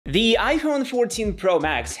The iPhone 14 Pro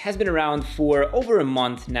Max has been around for over a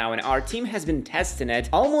month now, and our team has been testing it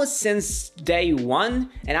almost since day one,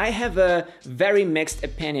 and I have a very mixed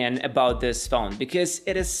opinion about this phone because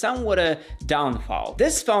it is somewhat a downfall.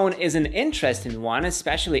 This phone is an interesting one,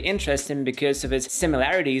 especially interesting because of its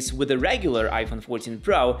similarities with the regular iPhone 14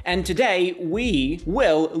 Pro, and today we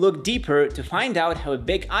will look deeper to find out how a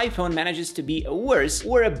big iPhone manages to be a worse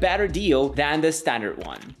or a better deal than the standard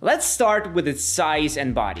one. Let's start with its size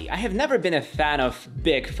and body. I have never been a fan of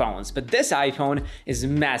big phones, but this iPhone is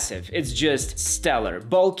massive. It's just stellar.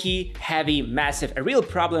 Bulky, heavy, massive, a real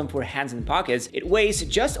problem for hands and pockets. It weighs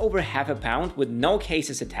just over half a pound with no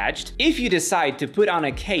cases attached. If you decide to put on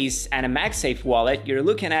a case and a MagSafe wallet, you're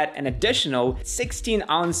looking at an additional 16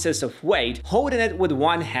 ounces of weight. Holding it with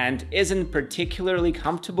one hand isn't particularly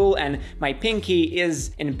comfortable, and my pinky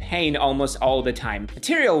is in pain almost all the time.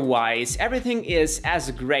 Material-wise, everything is as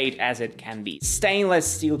great as it can be. Stainless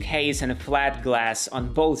steel case and a flat glass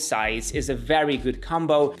on both sides is a very good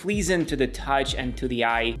combo, pleasing to the touch and to the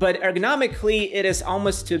eye, but ergonomically it is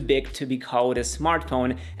almost too big to be called a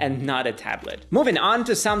smartphone and not a tablet. Moving on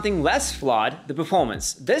to something less flawed, the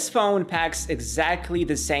performance. This phone packs exactly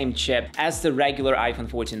the same chip as the regular iPhone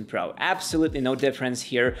 14 Pro. Absolutely no difference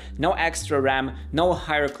here, no extra RAM, no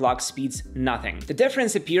higher clock speeds, nothing. The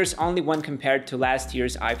difference appears only when compared to last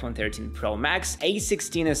year's iPhone 13 Pro Max.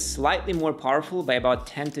 A16 is slightly more powerful by about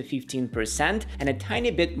 10 to 15% and a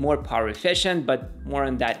tiny bit more power efficient, but more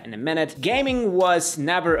on that in a minute. Gaming was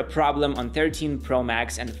never a problem on 13 Pro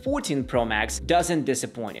Max, and 14 Pro Max doesn't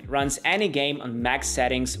disappoint. It runs any game on max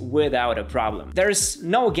settings without a problem. There's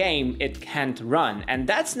no game it can't run, and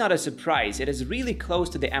that's not a surprise. It is really close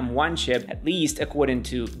to the M1 chip, at least according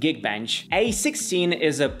to Geekbench. A16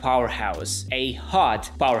 is a powerhouse, a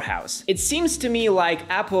hot powerhouse. It seems to me like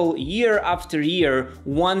Apple year after year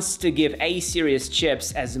wants to give A-series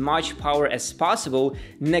chips as much power as possible,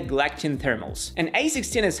 neglecting thermals. An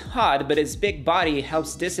A16 is hot, but its big body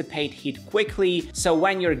helps dissipate heat quickly, so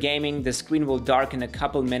when you're gaming, the screen will darken a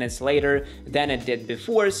couple minutes later than it did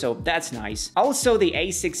before, so that's nice. Also, the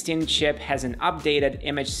A16 chip has an updated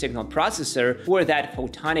image signal processor for that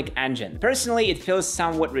photonic engine. Personally, it feels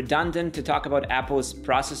somewhat redundant to talk about Apple's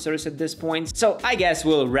processors at this point, so I guess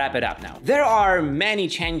we'll wrap it up now. There are many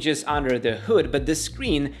changes under the hood, but the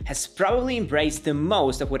screen has probably embraced the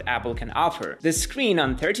most of what Apple can offer. The screen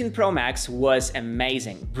on 13 Pro Max was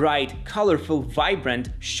amazing. Bright, colorful, vibrant,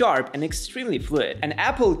 sharp, and extremely fluid. And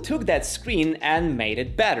Apple took that screen and made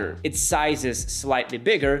it better. Its size is slightly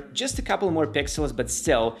bigger, just a couple more pixels, but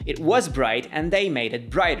still, it was bright and they made it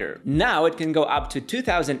brighter. Now it can go up to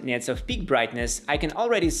 2000 nits of peak brightness. I can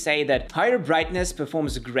already say that higher brightness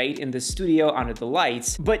performs great in the studio under the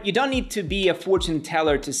lights, but you don't need to be a fortune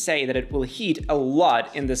teller to say that it will heat a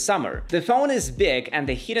lot in the summer. The phone is big and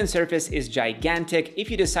the hidden surface is gigantic. If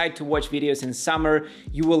you decide to watch videos in summer,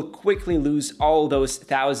 you will quickly lose all those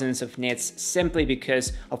thousands of nits simply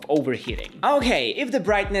because of overheating. Okay, if the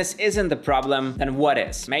brightness isn't the problem, then what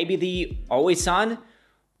is? Maybe the always on?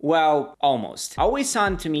 Well, almost. Always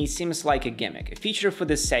on to me seems like a gimmick, a feature for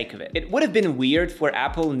the sake of it. It would have been weird for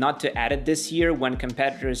Apple not to add it this year when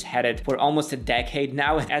competitors had it for almost a decade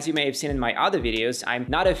now. As you may have seen in my other videos, I'm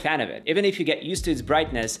not a fan of it. Even if you get used to its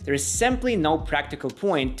brightness, there is simply no practical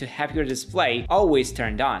point to have your display always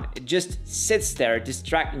turned on. It just sits there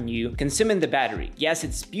distracting you, consuming the battery. Yes,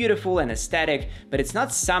 it's beautiful and aesthetic, but it's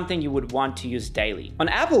not something you would want to use daily. On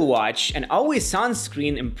Apple Watch, an always on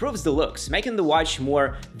screen improves the looks, making the watch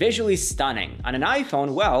more visually stunning. On an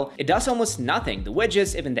iPhone, well, it does almost nothing. The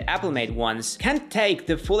widgets, even the Apple-made ones, can't take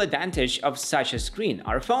the full advantage of such a screen.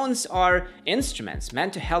 Our phones are instruments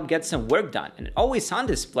meant to help get some work done, and an always-on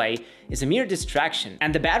display is a mere distraction.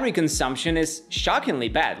 And the battery consumption is shockingly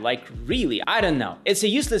bad, like really, I don't know. It's a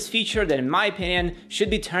useless feature that in my opinion should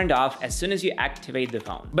be turned off as soon as you activate the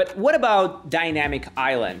phone. But what about Dynamic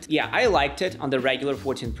Island? Yeah, I liked it on the regular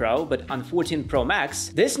 14 Pro, but on 14 Pro Max,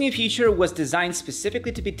 this new feature was designed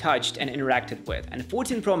specifically to be touched and interacted with, and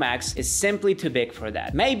 14 Pro Max is simply too big for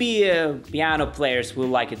that. Maybe piano players will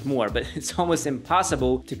like it more, but it's almost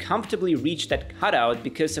impossible to comfortably reach that cutout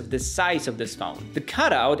because of the size of this phone. The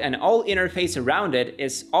cutout and all interface around it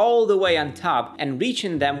is all the way on top, and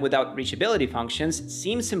reaching them without reachability functions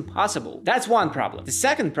seems impossible. That's one problem. The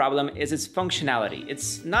second problem is its functionality.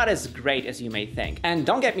 It's not as great as you may think. And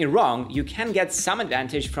don't get me wrong, you can get some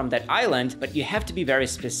advantage from that island, but you have to be very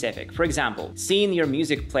specific. For example, seeing your music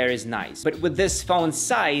music player is nice, but with this phone's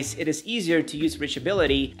size, it is easier to use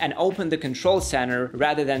reachability and open the control center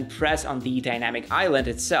rather than press on the dynamic island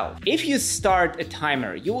itself. If you start a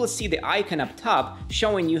timer, you will see the icon up top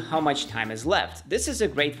showing you how much time is left. This is a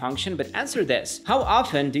great function, but answer this: how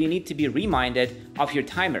often do you need to be reminded of your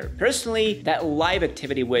timer? Personally, that live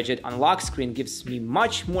activity widget on lock screen gives me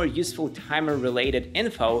much more useful timer-related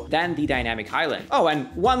info than the dynamic island. Oh,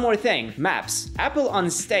 and one more thing, maps. Apple on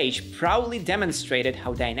stage proudly demonstrated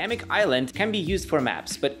how dynamic island can be used for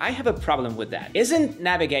maps, but I have a problem with that. Isn't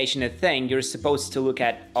navigation a thing you're supposed to look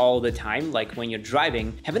at all the time, like when you're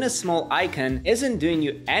driving? Having a small icon isn't doing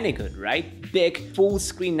you any good, right? Big,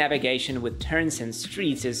 full-screen navigation with turns and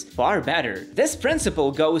streets is far better. This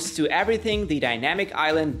principle goes to everything the dynamic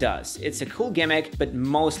island does. It's a cool gimmick, but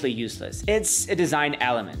mostly useless. It's a design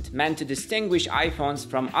element, meant to distinguish iPhones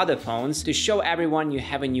from other phones, to show everyone you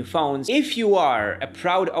have a new phone. If you are a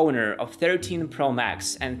proud owner of 13 Pro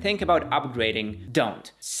Max and think about upgrading,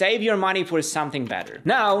 don't. Save your money for something better.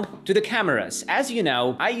 Now, to the cameras. As you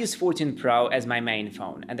know, I use 14 Pro as my main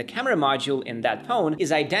phone, and the camera module in that phone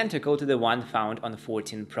is identical to the one found on the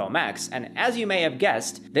 14 Pro Max, and as you may have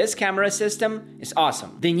guessed, this camera system is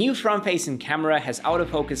awesome. The new front-facing camera has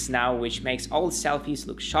autofocus now, which makes all selfies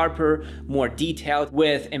look sharper, more detailed,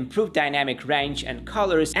 with improved dynamic range and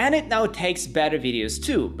colors, and it now takes better videos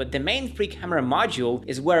too. But the main free camera module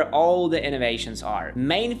is where all the innovations are.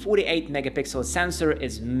 Main 48 megapixel sensor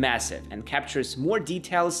is massive and captures more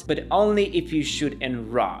details, but only if you shoot in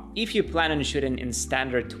RAW. If you plan on shooting in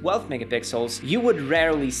standard 12 megapixels, you would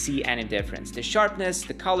rarely see any difference. The sharpness,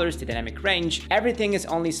 the colors, the dynamic range, everything is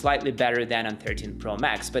only slightly better than on 13 Pro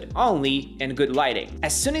Max, but only in good lighting.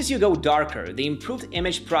 As soon as you go darker, the improved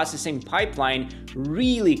image processing pipeline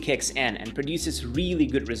really kicks in and produces really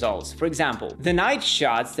good results. For example, the night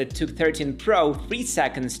shots that took 13 Pro 3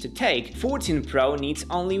 seconds to take, 14 Pro needs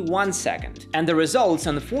only 1 second. And the results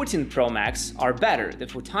on the 14 Pro Max are better. The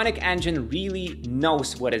photonic engine really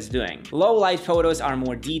knows what it's doing. Low light photos are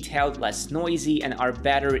more detailed, less noisy, and are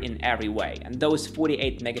better in every way. And those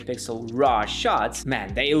 48 megapixel RAW shots,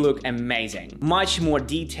 man, they look amazing. Much more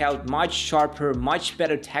detailed, much sharper, much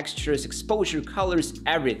better textures, exposure, colors,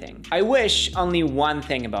 everything. I wish only one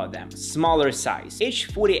thing about them: smaller size. Each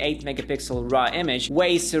 48 megapixel RAW image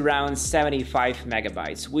weighs around 75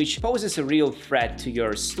 megabytes, which poses a real threat to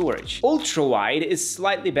your storage. Ultra wide is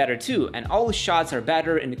slightly better too, and all shots are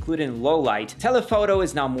better, including low light. Telephoto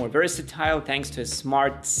is now more versatile thanks to a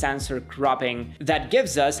smart sensor cropping that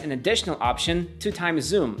gives us an additional option, 2x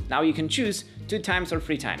zoom. Now you can choose 2x or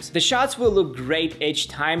 3x. The shots will look great each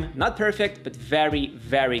time, not perfect, but very,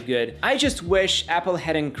 very good. I just wish Apple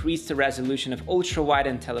had increased the resolution of ultra-wide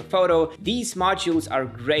and telephoto. These modules are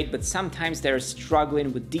great, but sometimes they're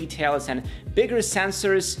struggling with details, and bigger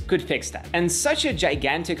sensors could fix that. And such a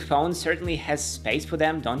gigantic phone certainly has space for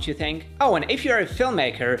them, don't you think? Oh, and if you're a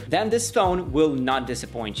filmmaker, then this phone will not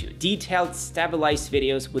disappoint you. Detailed, stabilized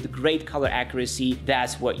videos with great color accuracy,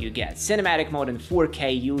 that's what you get. Cinematic mode in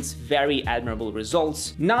 4K yields very admirable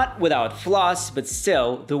results, not without flaws, but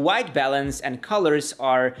still, the white balance and colors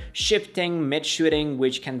are shifting mid-shooting,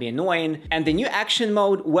 which can be annoying, and the new action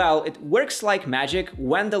mode, well, it works like magic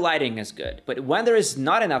when the lighting is good, but when there is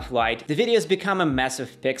not enough light, the videos become a mess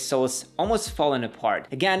of pixels, almost falling apart.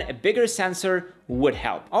 Again, a bigger sensor would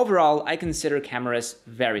help. Overall, I consider cameras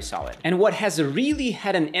very solid. And what has really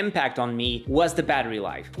had an impact on me was the battery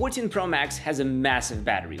life. 14 Pro Max has a massive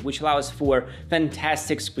battery, which allows for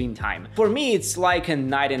fantastic screen time. For me, it's like a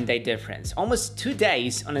night and day difference. Almost 2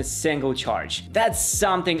 days on a single charge. That's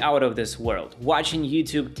something out of this world. Watching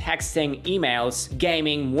YouTube, texting, emails,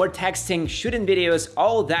 gaming, more texting, shooting videos,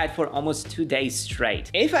 all that for almost 2 days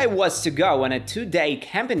straight. If I was to go on a 2-day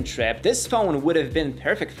camping trip, this phone would have been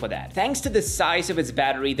perfect for that. Thanks to the size of its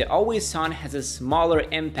battery, the always on has a smaller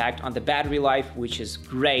impact on the battery life, which is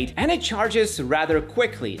great, and it charges rather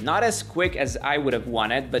quickly. Not as quick as I would have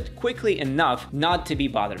wanted, but quickly enough not to be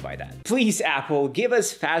bothered by that. Please, Apple, give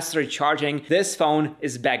us faster charging. This phone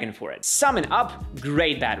is begging for it. Summing up,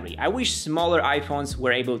 great battery. I wish smaller iPhones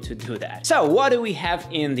were able to do that. So what do we have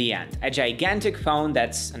in the end? A gigantic phone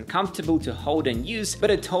that's uncomfortable to hold and use, but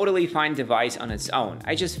a totally fine device on its own.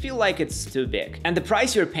 I just feel like it's too big. And the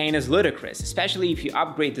price you're paying is ludicrous, especially if you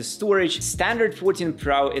upgrade the storage. Standard 14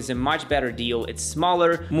 Pro is a much better deal. It's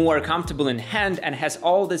smaller, more comfortable in hand, and has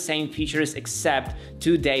all the same features except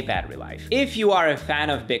 2-day battery life. If you are a fan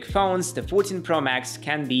of big phones, the 14 Pro Max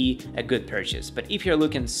can be a good purchase, but if you're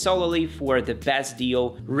looking solely for the best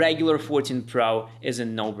deal, regular 14 Pro is a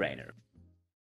no-brainer.